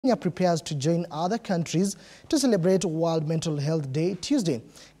Kenya prepares to join other countries to celebrate World Mental Health Day Tuesday.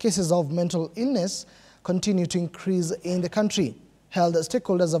 Cases of mental illness continue to increase in the country. Health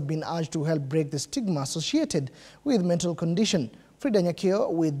stakeholders have been urged to help break the stigma associated with mental condition. Frida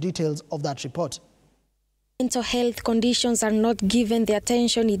Nyakio with details of that report. Mental health conditions are not given the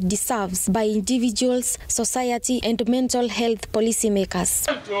attention it deserves by individuals, society, and mental health policymakers.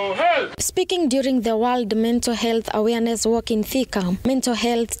 Speaking during the World Mental Health Awareness Walk in Thika, mental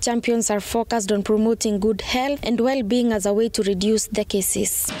health champions are focused on promoting good health and well-being as a way to reduce the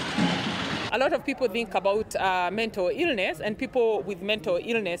cases. A lot of people think about mental illness and people with mental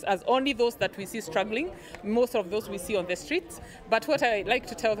illness as only those that we see struggling. Most of those we see on the streets. But what I like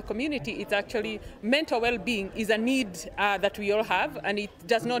to tell the community is actually mental well-being is a need that we all have, and it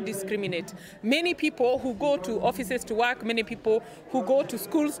does not discriminate. Many people who go to offices to work, many people who go to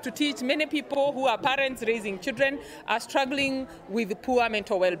schools to teach, many people who are parents raising children are struggling with poor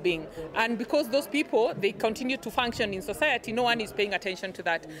mental well-being. And because those people, they continue to function in society, no one is paying attention to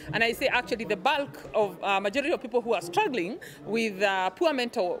that. And I say actually the bulk of majority of people who are struggling with poor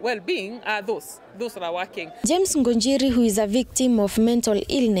mental well-being are those that are working. James Ngonjiri, who is a victim of mental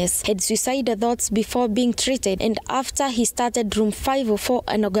illness, had suicidal thoughts before being treated and after he started Room 504,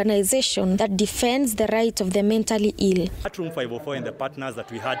 an organization that defends the rights of the mentally ill. At Room 504 and the partners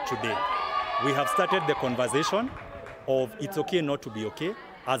that we had today, we have started the conversation of it's okay not to be okay.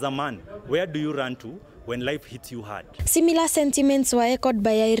 As a man, where do you run to when life hits you hard? Similar sentiments were echoed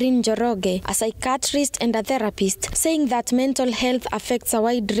by Irene Njoroge, a psychiatrist and a therapist, saying that mental health affects a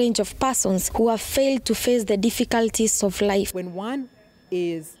wide range of persons who have failed to face the difficulties of life. When one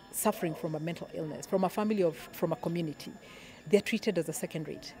is suffering from a mental illness, from a family or from a community, they're treated as a second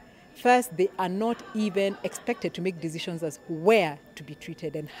rate. First, they are not even expected to make decisions as where to be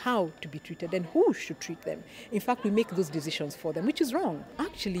treated and how to be treated and who should treat them. In fact, we make those decisions for them, which is wrong.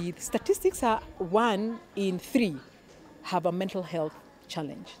 Actually, the statistics are 1 in 3 have a mental health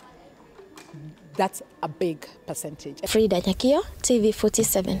challenge. That's a big percentage. Frida Nyakio, TV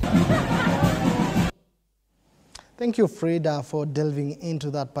 47. Thank you, Frida, for delving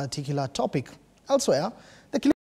into that particular topic. Elsewhere, the